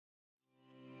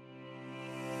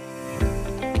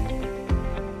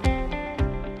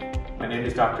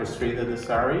is Dr. Sridhar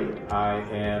Dasari. I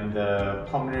am the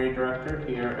Pulmonary Director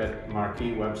here at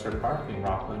Marquee Webster Park in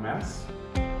Rockland, Mass.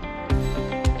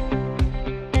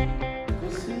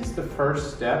 This is the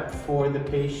first step for the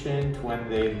patient when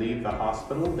they leave the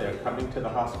hospital. They're coming to the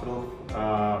hospital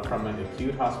from an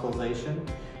acute hospitalization,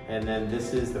 and then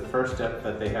this is the first step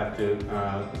that they have to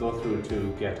go through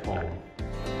to get home.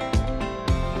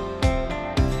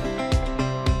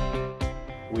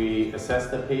 We assess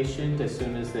the patient as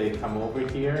soon as they come over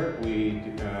here. We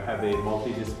have a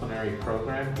multidisciplinary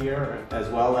program here, as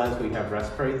well as we have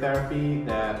respiratory therapy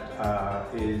that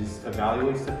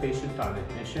evaluates the patient on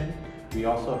admission. We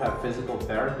also have physical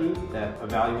therapy that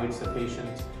evaluates the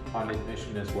patient on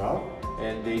admission as well.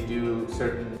 And they do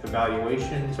certain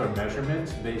evaluations or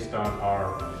measurements based on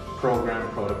our program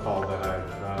protocol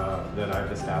that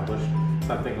I've established,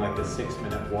 something like a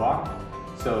 6-minute walk.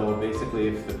 So basically,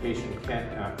 if the patient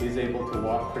is able to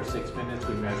walk for 6 minutes,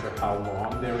 we measure how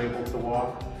long they're able to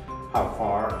walk, how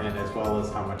far, and as well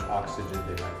as how much oxygen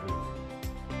they might need.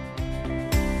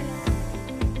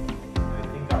 I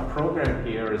think our program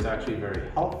here is actually very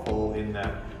helpful in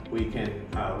that we can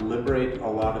liberate a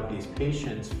lot of these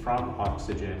patients from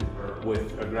oxygen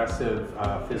with aggressive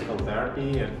physical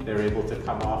therapy, and they're able to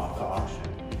come off the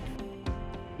oxygen.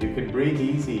 You can breathe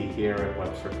easy here at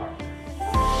Webster Park.